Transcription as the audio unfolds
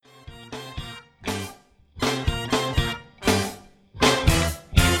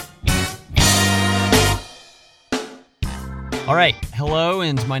All right, hello,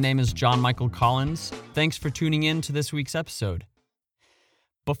 and my name is John Michael Collins. Thanks for tuning in to this week's episode.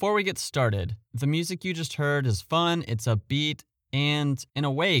 Before we get started, the music you just heard is fun, it's upbeat, and in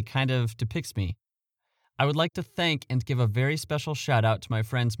a way kind of depicts me. I would like to thank and give a very special shout out to my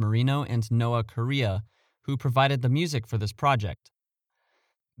friends Marino and Noah Correa, who provided the music for this project.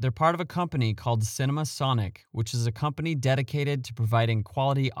 They're part of a company called Cinema Sonic, which is a company dedicated to providing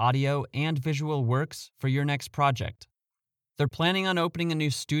quality audio and visual works for your next project. They're planning on opening a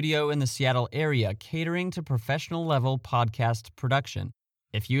new studio in the Seattle area catering to professional-level podcast production.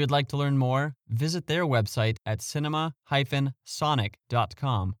 If you would like to learn more, visit their website at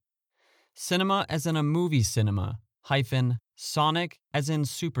cinema-sonic.com. Cinema as in a movie cinema, -sonic as in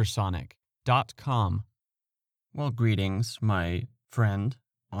supersonic.com. Well, greetings, my friend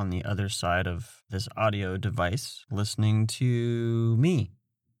on the other side of this audio device listening to me.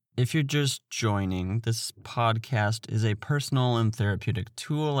 If you're just joining, this podcast is a personal and therapeutic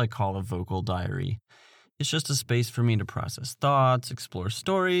tool I call a vocal diary. It's just a space for me to process thoughts, explore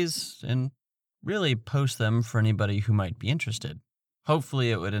stories, and really post them for anybody who might be interested. Hopefully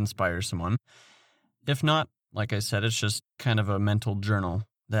it would inspire someone. If not, like I said, it's just kind of a mental journal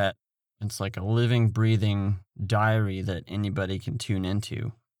that it's like a living, breathing diary that anybody can tune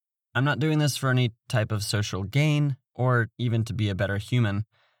into. I'm not doing this for any type of social gain or even to be a better human.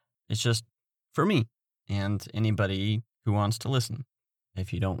 It's just for me and anybody who wants to listen.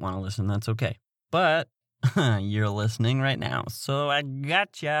 If you don't want to listen, that's okay. But you're listening right now, so I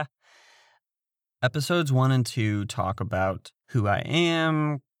gotcha. Episodes 1 and 2 talk about who I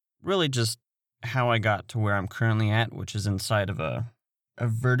am, really just how I got to where I'm currently at, which is inside of a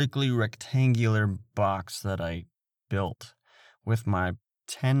vertically rectangular box that I built with my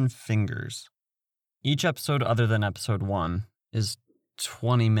 10 fingers. Each episode other than episode 1 is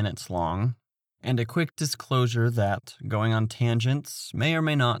 20 minutes long, and a quick disclosure that going on tangents may or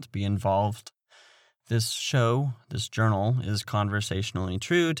may not be involved. This journal, is conversationally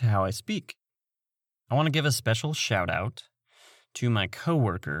true to how I speak. I want to give a special shout out to my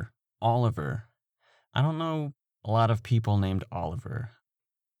coworker, Oliver. I don't know a lot of people named Oliver.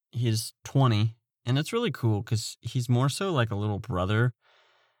 He's 20, and it's really cool because he's more so like a little brother,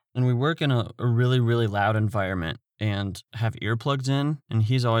 and we work in a really, really loud environment and have earplugs in, and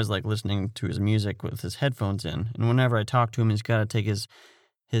he's always like listening to his music with his headphones in. And whenever I talk to him, he's got to take his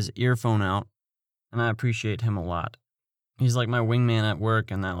earphone out, and I appreciate him a lot. He's like my wingman at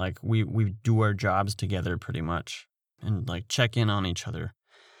work, and that like we do our jobs together pretty much and like check in on each other.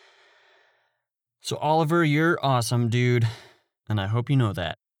 So Oliver, you're awesome, dude, and I hope you know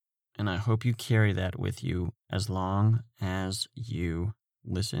that, and I hope you carry that with you as long as you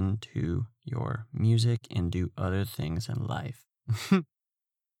listen to your music and do other things in life.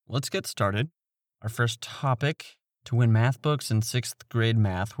 Let's get started. Our first topic: to win math books in 6th grade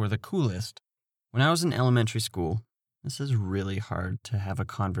math were the coolest. When I was in elementary school, this is really hard to have a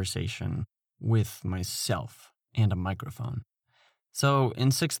conversation with myself and a microphone. So in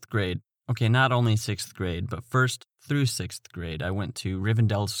 6th grade, not only 6th grade, but 1st through 6th grade, I went to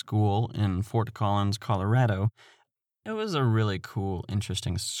Rivendell School in Fort Collins, Colorado. It was a really cool,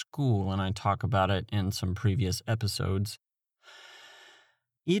 interesting school, and I talk about it in some previous episodes.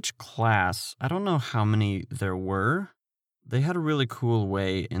 Each class, I don't know how many there were, they had a really cool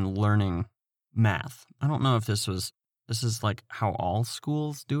way in learning math. I don't know if this is like how all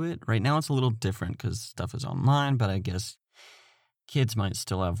schools do it. Right now it's a little different because stuff is online, but I guess kids might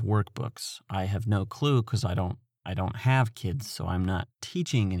still have workbooks. I have no clue because I don't have kids, so I'm not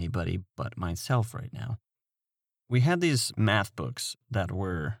teaching anybody but myself right now. We had these math books that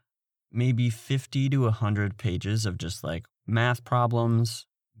were maybe 50 to 100 pages of just like math problems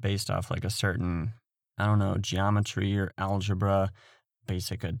based off like a certain, geometry or algebra,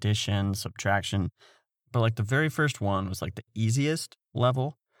 basic addition, subtraction. But like the very first one was like the easiest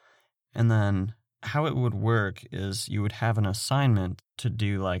level. And then how it would work is you would have an assignment to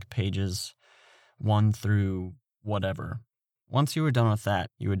do like pages 1 through whatever. Once you were done with that,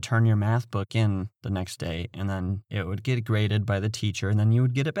 you would turn your math book in the next day, and then it would get graded by the teacher, and then you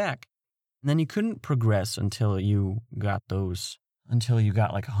would get it back. And then you couldn't progress until you got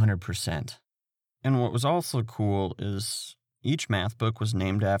like 100%. And what was also cool is each math book was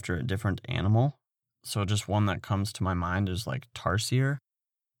named after a different animal. So just one that comes to my mind is like tarsier.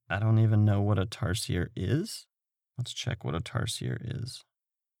 I don't even know what a tarsier is. Let's check what a tarsier is.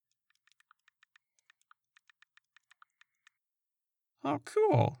 Oh,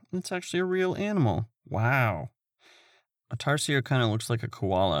 cool. It's actually a real animal. Wow. A tarsier kind of looks like a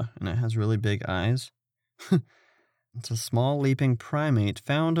koala, and it has really big eyes. It's a small leaping primate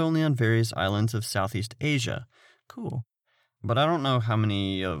found only on various islands of Southeast Asia. Cool. But I don't know how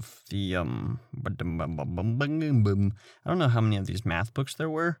many of the, I don't know how many of these math books there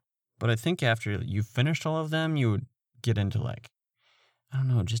were, but I think after you finished all of them, you would get into like, I don't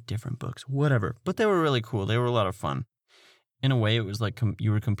know, just different books, whatever. But they were really cool. They were a lot of fun. In a way, it was like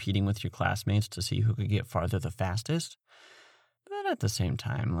you were competing with your classmates to see who could get farther the fastest. But at the same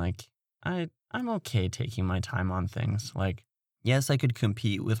time, like, I'm okay taking my time on things. Like, yes, I could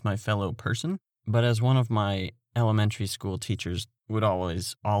compete with my fellow person, but as one of my elementary school teachers would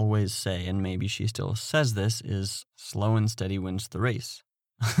always say, and maybe she still says this, is slow and steady wins the race.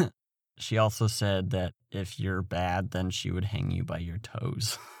 She also said that if you're bad, then she would hang you by your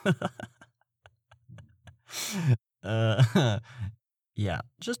toes. Yeah,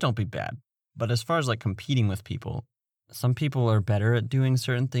 just don't be bad. But as far as like competing with people, some people are better at doing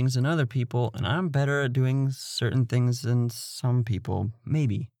certain things than other people, and I'm better at doing certain things than some people,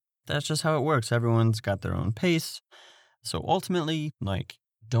 maybe. That's just how it works. Everyone's got their own pace. So ultimately, like,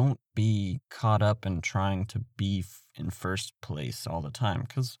 don't be caught up in trying to be in first place all the time.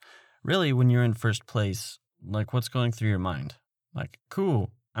 Because really, when you're in first place, like, what's going through your mind? Like, cool,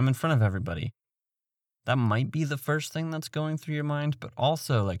 I'm in front of everybody. That might be the first thing that's going through your mind. But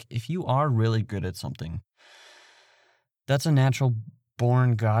also, like, if you are really good at something, that's a natural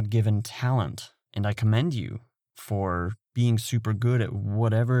born God-given talent. And I commend you for being super good at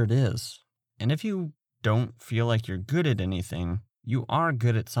whatever it is. And if you don't feel like you're good at anything, you are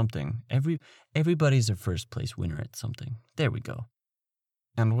good at something. Everybody's a first place winner at something. There we go.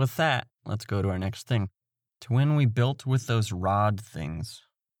 And with that, let's go to our next thing. To when we built with those rod things.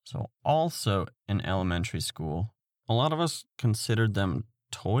 So also in elementary school, a lot of us considered them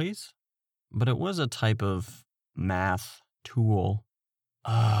toys, but it was a type of math tool.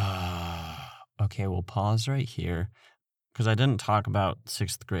 Okay, we'll pause right here because I didn't talk about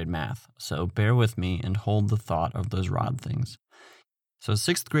 6th grade math. So bear with me and hold the thought of those rod things. So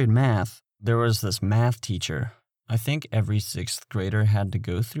 6th grade math, there was this math teacher. I think every 6th grader had to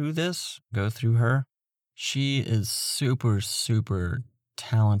go through her. She is super, super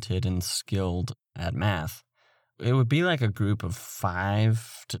talented and skilled at math. It would be like a group of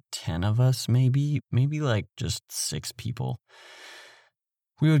 5 to 10 of us, maybe like just 6 people.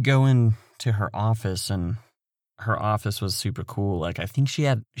 We would go into her office, and her office was super cool. Like, I think she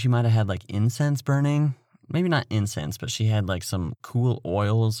might have had like incense burning. Maybe not incense, but she had like some cool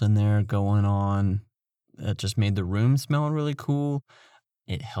oils in there going on that just made the room smell really cool.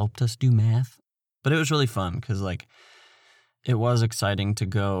 It helped us do math, but it was really fun because like it was exciting to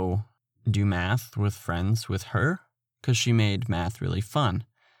go do math with friends with her because she made math really fun.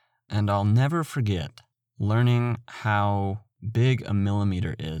 And I'll never forget learning how big a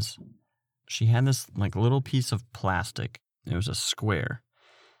millimeter is. She had this like little piece of plastic. It was a square.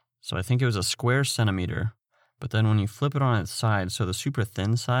 So I think it was a square centimeter. But then when you flip it on its side, so the super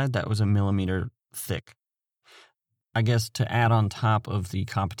thin side, that was a millimeter thick. I guess to add on top of the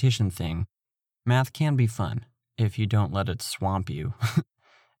competition thing, math can be fun if you don't let it swamp you.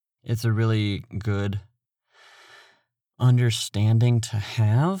 It's a really good understanding to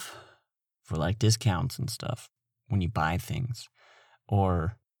have for like discounts and stuff when you buy things.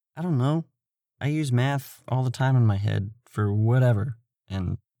 Or, I don't know, I use math all the time in my head for whatever,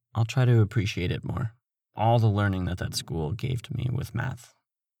 and I'll try to appreciate it more. All the learning that school gave to me with math.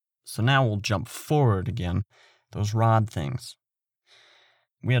 So now we'll jump forward again. Those rod things.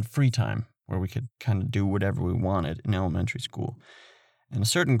 We had free time where we could kind of do whatever we wanted in elementary school. In a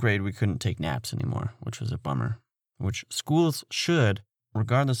certain grade, we couldn't take naps anymore, which was a bummer. Which schools should,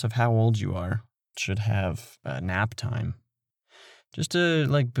 regardless of how old you are, should have nap time. Just to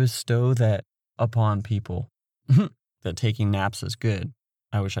like bestow that upon people. That taking naps is good.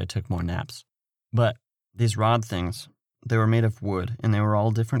 I wish I took more naps. But these rod things, they were made of wood, and they were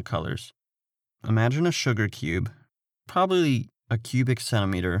all different colors. Imagine a sugar cube, probably a cubic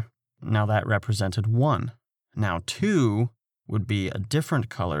centimeter. Now that represented 1. Now 2 would be a different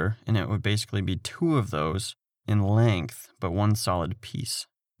color, and it would basically be 2 of those in length, but 1 solid piece.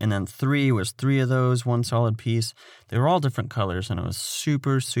 And then 3 was 3 of those, 1 solid piece. They were all different colors, and it was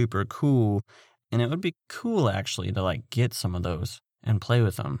super, super cool. And it would be cool, actually, to like get some of those and play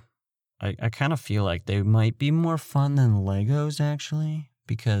with them. I kind of feel like they might be more fun than Legos, actually,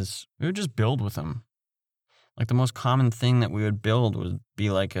 because we would just build with them. Like the most common thing that we would build would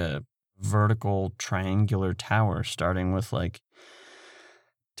be like a vertical triangular tower, starting with like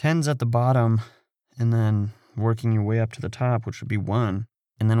 10s at the bottom and then working your way up to the top, which would be 1.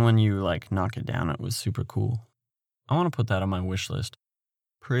 And then when you like knock it down, it was super cool. I want to put that on my wish list.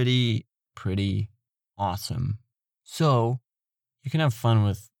 Pretty awesome. So you can have fun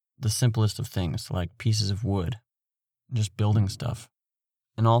with the simplest of things, like pieces of wood. just building stuff.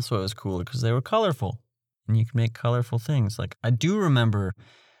 And also it was cool because they were colorful and you could make colorful things. Like I do remember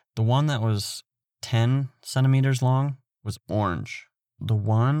the one that was 10 centimeters long was orange. The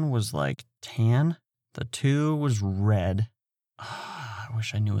one was like tan. The 2 was red. I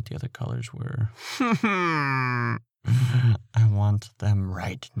wish I knew what the other colors were. I want them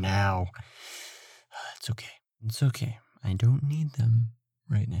right now. It's okay. It's okay. I don't need them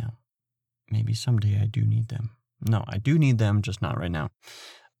right now. Maybe someday I do need them. No, I do need them, just not right now.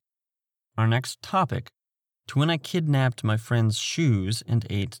 Our next topic. To when I kidnapped my friend's shoes and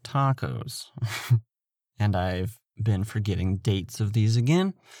ate tacos. And I've been forgetting dates of these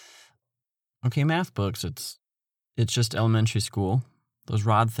again. Okay, math books, it's just elementary school. Those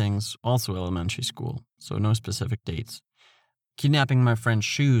rod things, also elementary school, so no specific dates. Kidnapping my friend's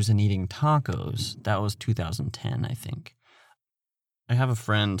shoes and eating tacos, that was 2010, I think. I have a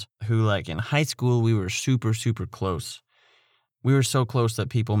friend who, like, in high school, we were super, super close. We were so close that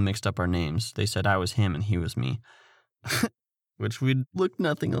people mixed up our names. They said I was him and he was me, which we look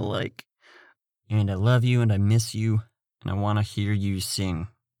nothing alike. And I love you and I miss you and I want to hear you sing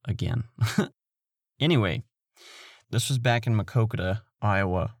again. Anyway, this was back in Maquoketa,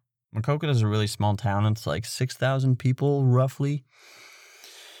 Iowa. Maquoketa is a really small town. It's like 6,000 people, roughly.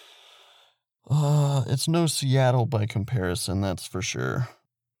 It's no Seattle by comparison, that's for sure.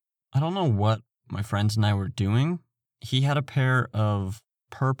 I don't know what my friends and I were doing. He had a pair of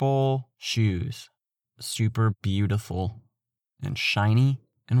purple shoes, super beautiful and shiny.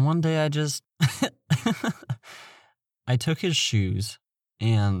 And one day I took his shoes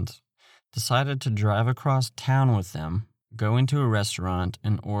and decided to drive across town with them, go into a restaurant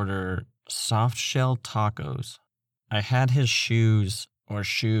and order soft shell tacos. I had his shoe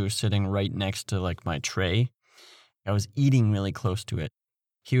sitting right next to like my tray. I was eating really close to it.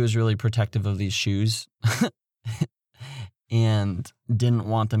 He was really protective of these shoes and didn't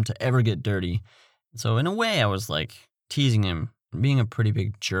want them to ever get dirty. So in a way I was like teasing him, being a pretty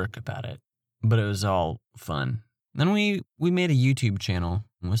big jerk about it, but it was all fun. Then we made a YouTube channel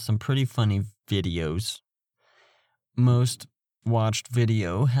with some pretty funny videos. Most watched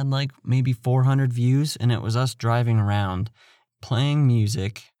video had like maybe 400 views, and it was us driving around, playing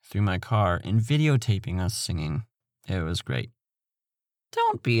music through my car and videotaping us singing. It was great.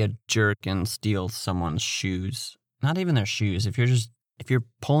 Don't be a jerk and steal someone's shoes. Not even their shoes. If you're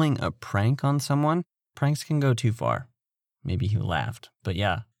pulling a prank on someone, pranks can go too far. Maybe he laughed, but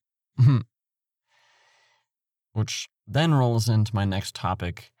yeah. Which then rolls into my next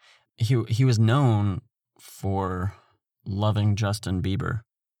topic. He was known for loving Justin Bieber.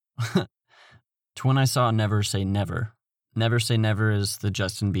 To when I saw Never Say Never. Never Say Never is the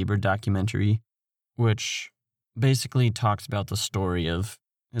Justin Bieber documentary, which basically talks about the story of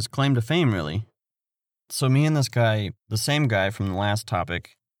his claim to fame, really. So me and this guy, the same guy from the last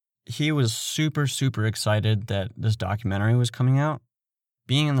topic, he was super, super excited that this documentary was coming out.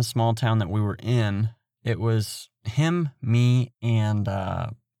 Being in the small town that we were in, it was him, me, and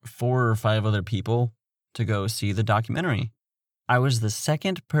 4 or 5 other people to go see the documentary. I was the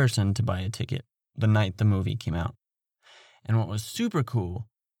second person to buy a ticket the night the movie came out. And what was super cool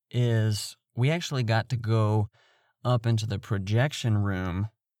is we actually got to go up into the projection room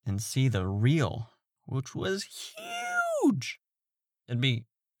and see the reel, which was huge. It'd be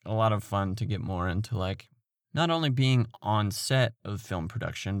a lot of fun to get more into like not only being on set of film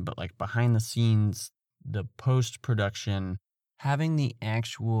production, but like behind the scenes, the post-production, having the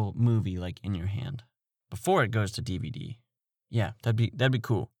actual movie like in your hand before it goes to DVD. Yeah, that'd be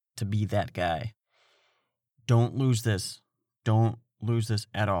cool to be that guy. Don't lose this. Don't lose this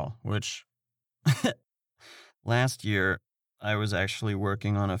at all, which last year I was actually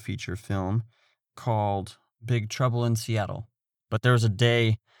working on a feature film called Big Trouble in Seattle. But there was a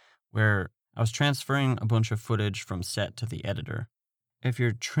day where I was transferring a bunch of footage from set to the editor. If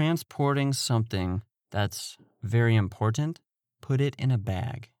you're transporting something that's very important, put it in a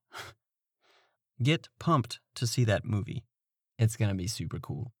bag. Get pumped to see that movie. It's going to be super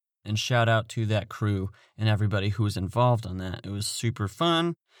cool. And shout out to that crew and everybody who was involved on that. It was super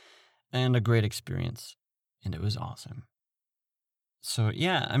fun and a great experience. And it was awesome. So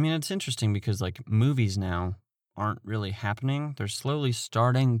yeah, I mean, it's interesting because like movies now aren't really happening. They're slowly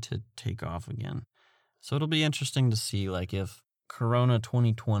starting to take off again. So it'll be interesting to see like if Corona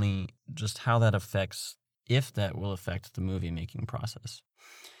 2020, just how that affects, if that will affect the movie making process.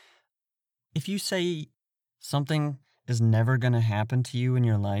 If you say something is never going to happen to you in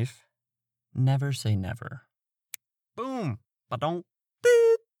your life, never say never. Boom. Ba-dum.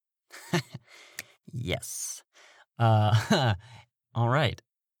 Yes. All right.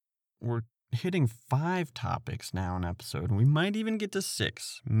 We're hitting 5 topics now an episode. We might even get to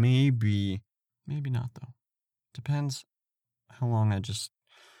 6. Maybe not though. Depends how long I just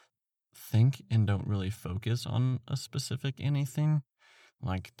think and don't really focus on a specific anything.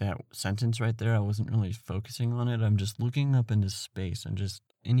 Like that sentence right there, I wasn't really focusing on it. I'm just looking up into space and just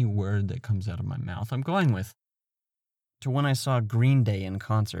any word that comes out of my mouth I'm going with. To when I saw Green Day in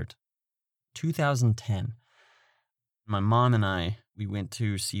concert, 2010. My mom and we went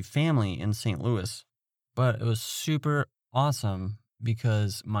to see Family in St. Louis, but it was super awesome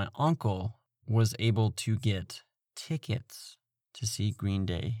because my uncle was able to get tickets to see Green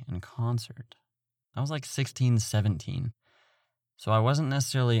Day in concert. I was like 16, 17. So I wasn't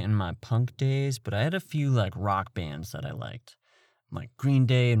necessarily in my punk days, but I had a few like rock bands that I liked, like Green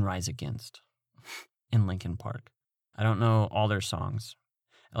Day and Rise Against in Linkin Park. I don't know all their songs.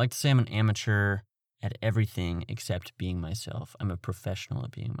 I like to say I'm an amateur at everything except being myself. I'm a professional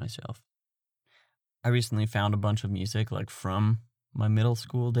at being myself. I recently found a bunch of music like from my middle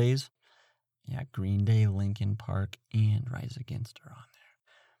school days. Yeah, Green Day, Linkin Park, and Rise Against are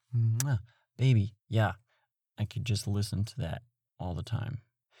on there. Mwah. Baby, yeah, I could just listen to that all the time.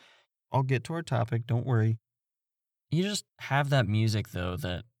 I'll get to our topic, don't worry. You just have that music, though,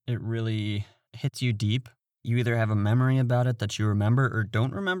 that it really hits you deep. You either have a memory about it that you remember or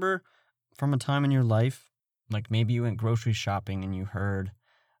don't remember from a time in your life. Like maybe you went grocery shopping and you heard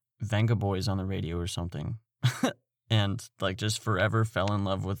Venga Boys on the radio or something. And like just forever fell in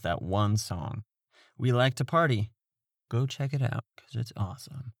love with that one song. We Like to Party. Go check it out because it's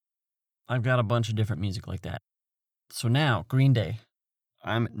awesome. I've got a bunch of different music like that. So now, Green Day.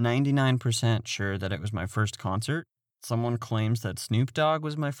 I'm 99% sure that it was my first concert. Someone claims that Snoop Dogg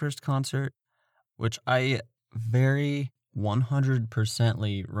was my first concert, which I very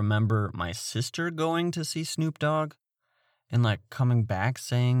 100%ly remember my sister going to see Snoop Dogg and like coming back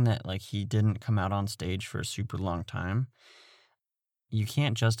saying that like he didn't come out on stage for a super long time. You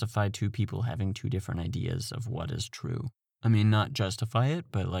can't justify two people having two different ideas of what is true. I mean, not justify it,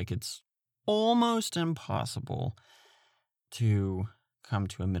 but like it's almost impossible to come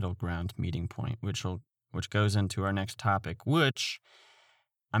to a middle ground meeting point, which goes into our next topic, which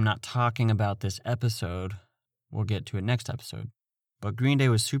I'm not talking about this episode. We'll get to it next episode. But Green Day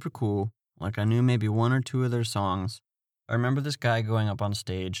was super cool. Like I knew maybe one or two of their songs. I remember this guy going up on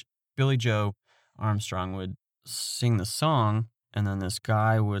stage. Billy Joe Armstrong would sing the song, and then this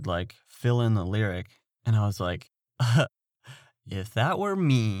guy would like fill in the lyric. And I was like, if that were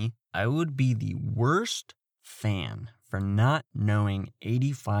me, I would be the worst fan for not knowing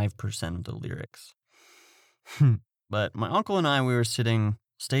 85% of the lyrics. But my uncle and I, we were sitting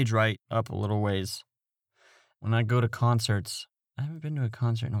stage right up a little ways. When I go to concerts, I haven't been to a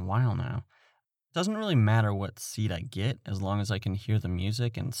concert in a while now. It doesn't really matter what seat I get as long as I can hear the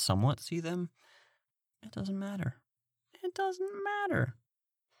music and somewhat see them. It doesn't matter. It doesn't matter.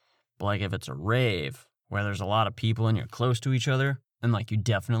 But like if it's a rave where there's a lot of people and you're close to each other and like you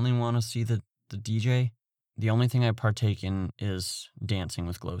definitely want to see the DJ, the only thing I partake in is dancing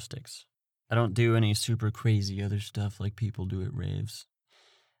with glow sticks. I don't do any super crazy other stuff like people do at raves.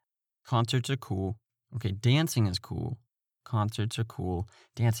 Concerts are cool. Okay, dancing is cool. Concerts are cool.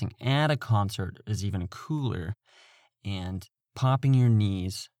 Dancing at a concert is even cooler. And popping your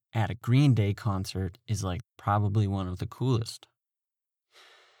knees at a Green Day concert is like probably one of the coolest.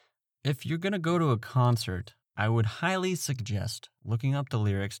 If you're going to go to a concert, I would highly suggest looking up the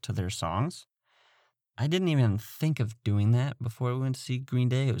lyrics to their songs. I didn't even think of doing that before we went to see Green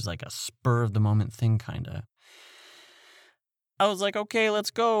Day. It was like a spur of the moment thing, kind of. I was like, okay,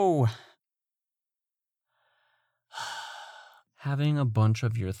 let's go. Having a bunch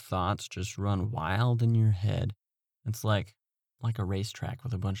of your thoughts just run wild in your head. It's like a racetrack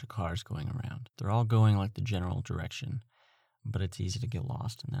with a bunch of cars going around. They're all going like the general direction, but it's easy to get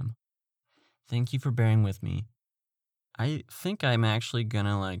lost in them. Thank you for bearing with me. I think I'm actually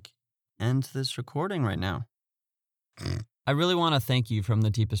gonna end this recording right now. I really want to thank you from the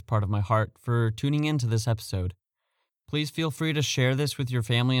deepest part of my heart for tuning into this episode. Please feel free to share this with your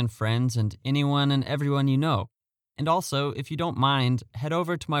family and friends and anyone and everyone you know. And also, if you don't mind, head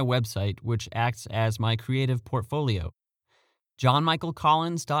over to my website, which acts as my creative portfolio,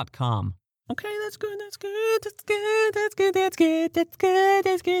 johnmichaelcollins.com. Okay, that's good, that's good, that's good, that's good, that's good, that's good,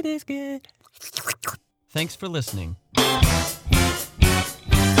 that's good, that's good. Thanks for listening.